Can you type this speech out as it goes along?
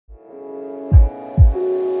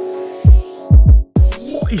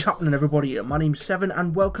What is happening, everybody? My name's Seven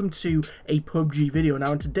and welcome to a PUBG video.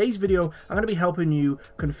 Now in today's video I'm going to be helping you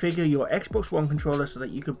configure your Xbox One controller so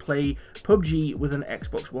that you can play PUBG with an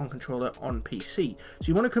Xbox One controller on PC. So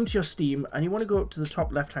you want to come to your Steam and you want to go up to the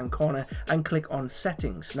top left hand corner and click on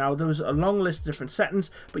settings. Now there's a long list of different settings,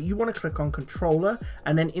 but you want to click on controller,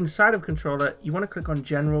 and then inside of controller you want to click on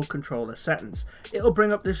general controller settings. It'll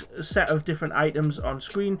bring up this set of different items on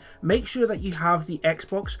screen. Make sure that you have the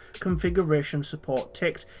Xbox configuration support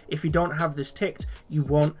ticked. If you don't have this ticked, you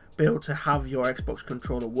won't be able to have your Xbox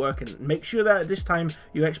controller working. Make sure that at this time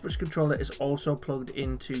your Xbox controller is also plugged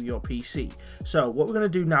into your PC. So what we're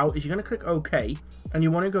going to do now is you're going to click OK, and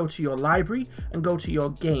you want to go to your library and go to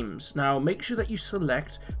your games. Now make sure that you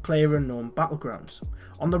select PlayerUnknown Battlegrounds.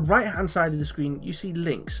 On the right hand side of the screen you see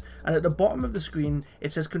links, and at the bottom of the screen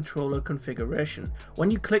it says controller configuration.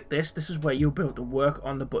 When you click this is where you'll be able to work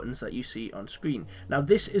on the buttons that you see on screen. Now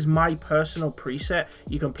this is my personal preset.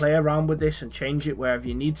 You can play around with this and change it wherever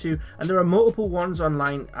you need to, and there are multiple ones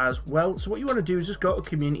online as well. So what you want to do is just go to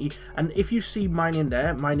community, and if you see mine in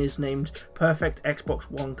there, mine is named Perfect Xbox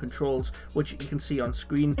One Controls, which you can see on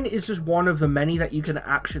screen. It is just one of the many that you can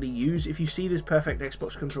actually use. If you see this Perfect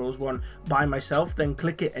Xbox Controls one by myself, then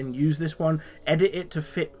click it and use this one. Edit it to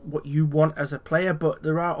fit what you want as a player, but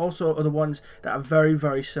there are also other ones that are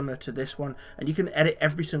very similar to this one, and you can edit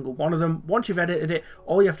every single one of them. Once you've edited it,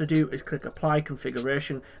 all you have to do is click apply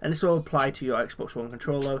configuration, and this will apply to your Xbox One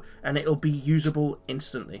controller and it'll be usable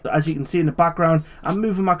instantly. So as you can see in the background, I'm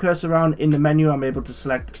moving my cursor around in the menu. I'm able to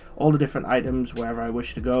select all the different items wherever I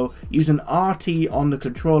wish to go. Using RT on the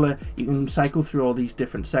controller, you can cycle through all these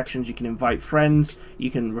different sections. You can invite friends, you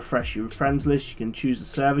can refresh your friends list, you can choose the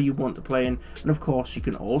server you want to play in, and of course you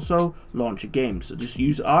can also launch a game. So just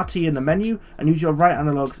use RT in the menu and use your right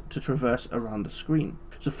analog to traverse around the screen.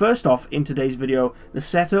 So first off, in today's video, the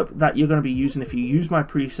setup that you're going to be using if you use my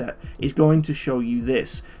preset is going to show you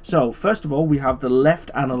this. So first of all, we have the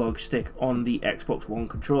left analog stick on the Xbox One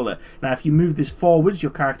controller. Now if you move this forwards,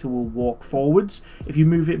 your character will walk forwards. If you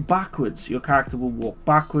move it backwards, your character will walk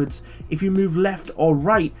backwards. If you move left or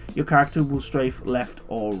right, your character will strafe left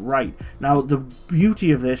or right. Now the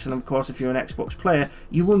beauty of this, and of course if you're an Xbox player,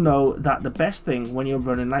 you will know that the best thing when you're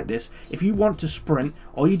running like this, if you want to sprint,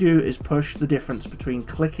 all you do is push the difference between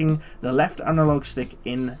clicking the left analog stick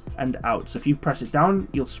in and out. So if you press it down,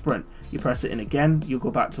 you'll sprint. You press it in again, you'll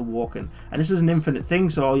go back to walking. And this is an infinite thing,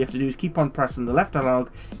 so all you have to do is keep on pressing the left analog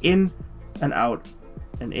in and out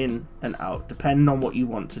and in and out, depending on what you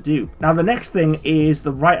want to do. Now the next thing is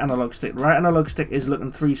the right analog stick. The right analog stick is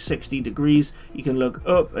looking 360 degrees. You can look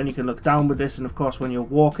up and you can look down with this, and of course when you're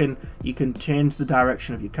walking you can change the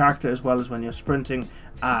direction of your character as well as when you're sprinting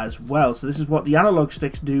as well. So this is what the analog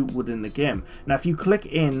sticks do within the game. Now if you click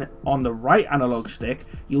in on the right analog stick,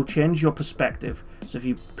 you'll change your perspective. So if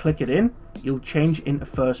you click it in, you'll change into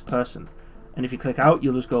first person, and if you click out,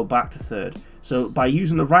 you'll just go back to third. So by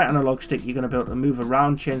using the right analog stick, you're going to be able to move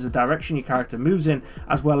around, change the direction your character moves in,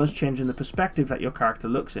 as well as changing the perspective that your character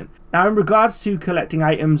looks in. Now in regards to collecting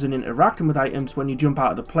items and interacting with items, when you jump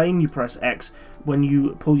out of the plane you press X, when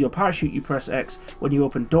you pull your parachute you press X, when you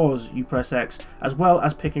open doors you press X, as well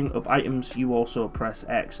as picking up items you also press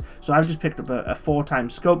X. So I've just picked up a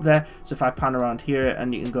 4x scope there, so if I pan around here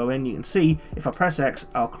and you can go in, you can see if I press X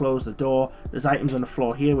I'll close the door. There's items on the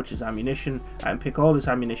floor here which is ammunition. I can pick all this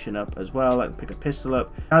ammunition up as well. I can pick a pistol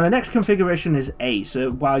up. Now the next configuration is A,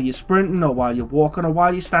 so while you're sprinting or while you're walking or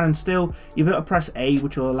while you're standing still, you'll be able to press A,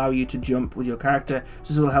 which will allow you to jump with your character.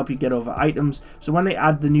 So this will help you get over items. So when they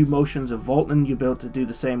add the new motions of vaulting, you'll be able to do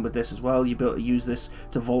the same with this as well. You'll be able to use this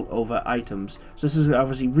to vault over items. So this is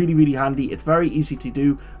obviously really handy. It's very easy to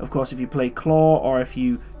do. Of course if you play claw, or if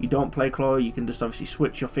you don't play claw, you can just obviously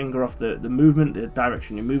switch your finger off the movement, the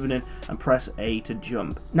direction you're moving in, and press A to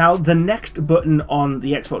jump. Now the next button on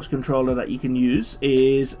the Xbox controller that you can use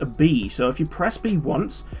is B. So if you press B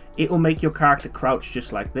once, it will make your character crouch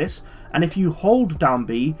just like this, and if you hold down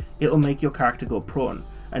B, it will make your character go prone.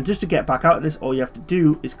 And just to get back out of this, all you have to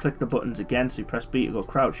do is click the buttons again. So you press B to go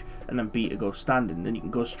crouch and then B to go standing. Then you can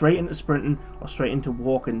go straight into sprinting or straight into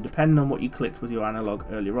walking, depending on what you clicked with your analog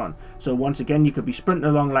earlier on. So once again, you could be sprinting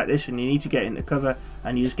along like this and you need to get into cover,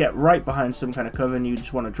 and you just get right behind some kind of cover and you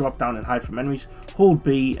just want to drop down and hide from enemies. Hold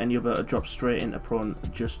B and you'll be able to drop straight into prone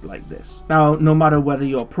just like this. Now no matter whether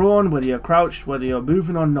you're prone, whether you're crouched, whether you're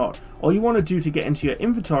moving or not, all you want to do to get into your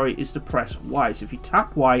inventory is to press Y. So if you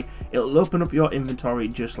tap Y, it'll open up your inventory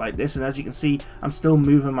just like this, and as you can see, I'm still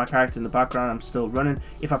moving my character in the background, I'm still running.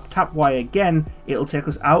 If I tap Y again, it'll take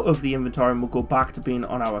us out of the inventory and we'll go back to being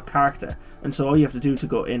on our character. And so all you have to do to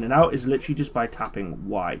go in and out is literally just by tapping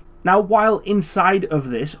Y. Now, while inside of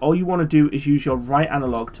this, all you want to do is use your right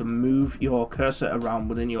analog to move your cursor around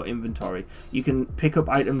within your inventory. You can pick up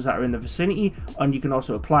items that are in the vicinity, and you can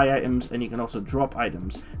also apply items, and you can also drop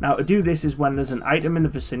items. Now, to do this is when there's an item in the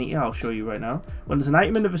vicinity, I'll show you right now. When there's an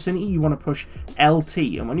item in the vicinity, you want to push LT,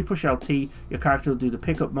 and when you push LT, your character will do the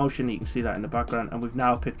pickup motion. You can see that in the background, and we've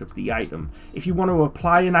now picked up the item. If you want to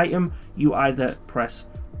apply an item, you either press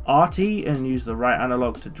RT and use the right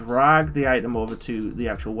analog to drag the item over to the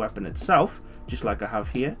actual weapon itself, just like I have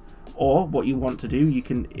here. Or what you want to do, you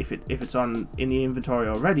can, if it's on in the inventory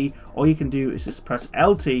already, all you can do is just press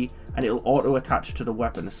LT and it'll auto attach to the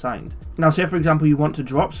weapon assigned. Now, say for example you want to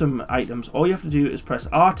drop some items, all you have to do is press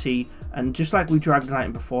RT, and just like we dragged an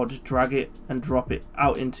item before, just drag it and drop it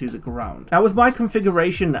out into the ground. Now, with my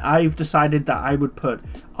configuration, I've decided that I would put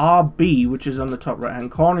RB, which is on the top right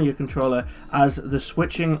hand corner of your controller, as the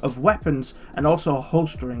switching of weapons and also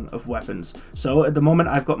holstering of weapons. So at the moment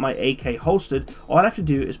I've got my AK holstered. All I have to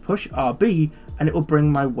do is push RB and it will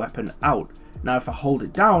bring my weapon out. Now if I hold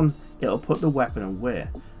it down, it'll put the weapon away.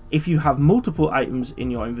 If you have multiple items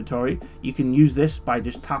in your inventory, you can use this by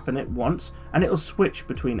just tapping it once and it'll switch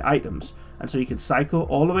between items. And so you can cycle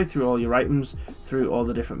all the way through all your items, through all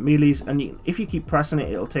the different melees, and if you keep pressing it,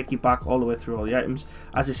 it'll take you back all the way through all the items.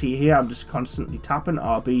 As you see here, I'm just constantly tapping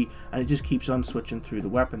RB and it just keeps on switching through the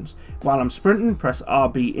weapons. While I'm sprinting, press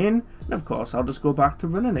RB in, and of course I'll just go back to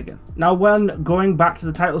running again. Now when going back to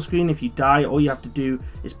the title screen, if you die, all you have to do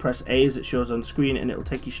is press A as it shows on screen and it'll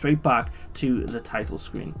take you straight back to the title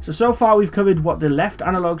screen. So far we've covered what the left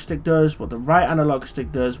analog stick does, what the right analog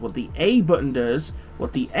stick does, what the A button does,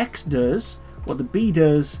 what the X does, what the B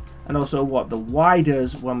does, and also what the Y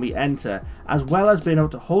does when we enter, as well as being able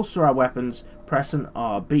to holster our weapons pressing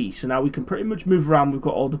RB. So now we can pretty much move around. We've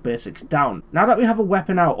got all the basics down. Now that we have a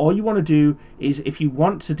weapon out, all you want to do is, if you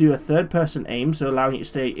want to do a third person aim, so allowing you to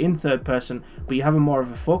stay in third person but you have a more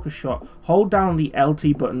of a focus shot, hold down the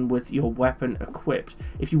LT button with your weapon equipped.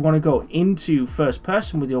 If you want to go into first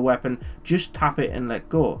person with your weapon, just tap it and let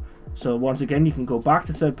go. So once again, you can go back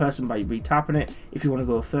to third person by re-tapping it. If you want to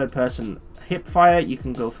go third person hip fire, you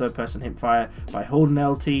can go third person hip fire by holding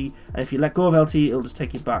LT, and if you let go of LT, it'll just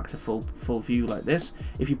take you back to full view like this.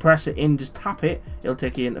 If you press it in, just tap it, it'll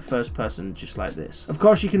take you into first person just like this. Of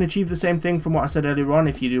course, you can achieve the same thing from what I said earlier on.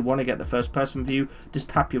 If you do want to get the first person view, just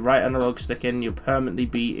tap your right analog stick in, you'll permanently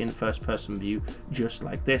be in first person view just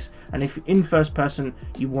like this. And if in first person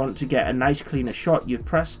you want to get a nice cleaner shot, you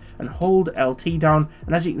press and hold LT down,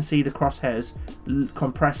 and as you can see, the crosshairs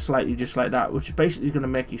compress slightly just like that, which is basically going to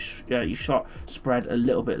make your shot spread a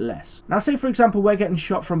little bit less. Now say for example we're getting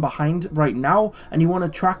shot from behind right now and you want to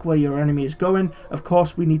track where your enemy is going. Of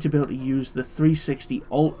course we need to be able to use the 360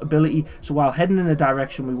 alt ability, so while heading in a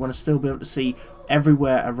direction we want to still be able to see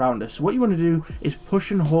everywhere around us. So what you want to do is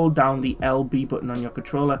push and hold down the LB button on your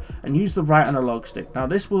controller and use the right analog stick. Now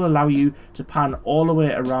this will allow you to pan all the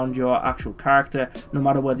way around your actual character, no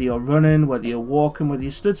matter whether you're running, whether you're walking, whether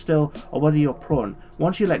you stood still, or whether you're prone.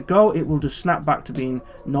 Once you let go, it will just snap back to being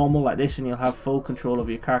normal like this, and you'll have full control of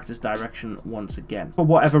your character's direction once again. For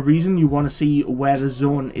whatever reason you want to see where the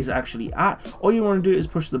zone is actually at, all you want to do is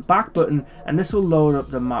push the back button and this will load up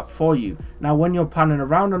the map for you. Now when you're panning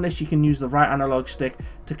around on this, you can use the right analog stick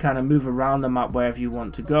to kind of move around the map wherever you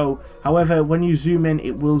want to go. However, when you zoom in,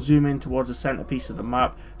 it will zoom in towards the center piece of the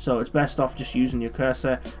map, so it's best off just using your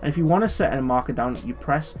cursor. And if you want to set a marker down, you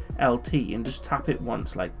press LT and just tap it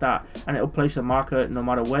once like that, and it'll place a marker no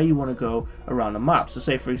matter where you want to go around the map. So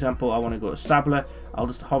say for example I want to go to Stabler, I'll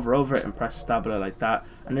just hover over it and press Stabler like that,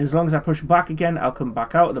 and as long as I push back again, I'll come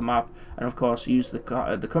back out of the map, and of course use the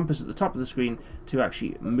compass at the top of the screen to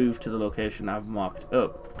actually move to the location I've marked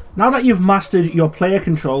up. Now that you've mastered your player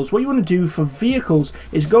controls, what you want to do for vehicles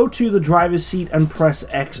is go to the driver's seat and press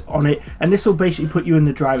X on it, and this will basically put you in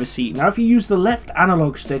the driver's seat. Now if you use the left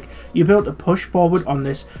analog stick, you'll be able to push forward on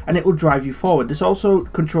this and it will drive you forward. This also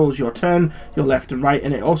controls your turn, your left and right,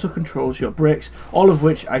 and it also controls your brakes, all of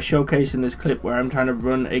which I showcase in this clip where I'm trying to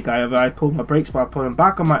run a guy over. I pull my brakes by pulling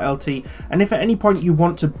back on my LT, and if at any point you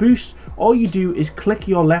want to boost, all you do is click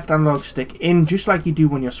your left analog stick in just like you do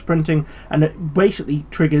when you're sprinting, and it basically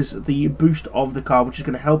triggers the boost of the car, which is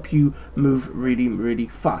going to help you move really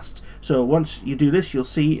fast. So once you do this, you'll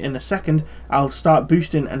see in a second I'll start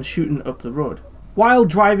boosting and shooting up the road. While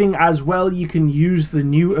driving as well, you can use the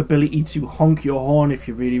new ability to honk your horn if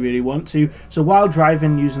you really want to. So while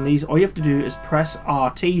driving using these, all you have to do is press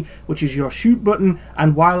RT, which is your shoot button,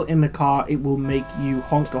 and while in the car it will make you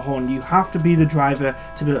honk the horn. You have to be the driver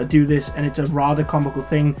to be able to do this, and it's a rather comical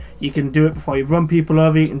thing. You can do it before you run people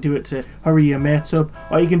over, you can do it to hurry your mates up,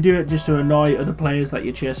 or you can do it just to annoy other players that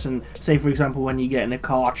you're chasing, say for example when you get in a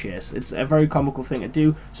car chase. It's a very comical thing to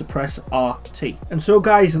do, so press RT. And so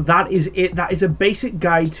guys, that is it. That is a basic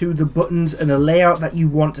guide to the buttons and the layout that you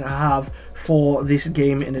want to have for this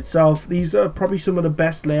game in itself. These are probably some of the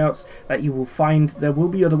best layouts that you will find. There will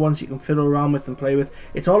be other ones you can fiddle around with and play with.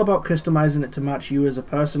 It's all about customizing it to match you as a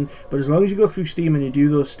person, but as long as you go through Steam and you do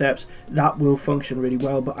those steps, that will function really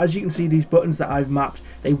well. But as you can see, these buttons that I've mapped,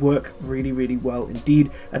 they work really well indeed.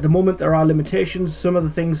 At the moment there are limitations. Some of the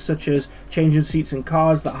things such as changing seats in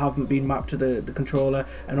cars that haven't been mapped to the controller,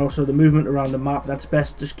 and also the movement around the map, that's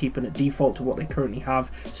best just keeping it default to what they currently have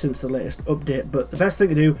since the latest update. But the best thing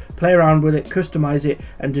to do, play around with it, customize it,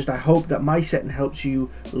 and just I hope that my setting helps you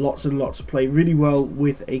lots and lots play really well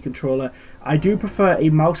with a controller. I do prefer a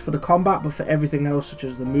mouse for the combat, but for everything else such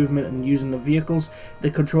as the movement and using the vehicles, the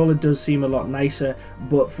controller does seem a lot nicer.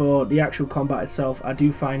 But for the actual combat itself, I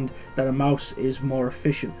do find that a mouse is more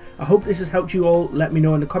efficient. I hope this has helped you all. Let me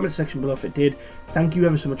know in the comment section below if it did. Thank you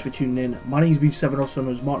ever so much for tuning in. My name's been 7 Awesome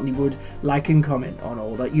as Martin Lee Wood. Like and comment on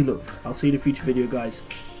all that you love. I'll see you in a future video, guys.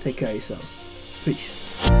 Take care of yourselves.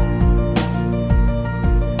 Peace.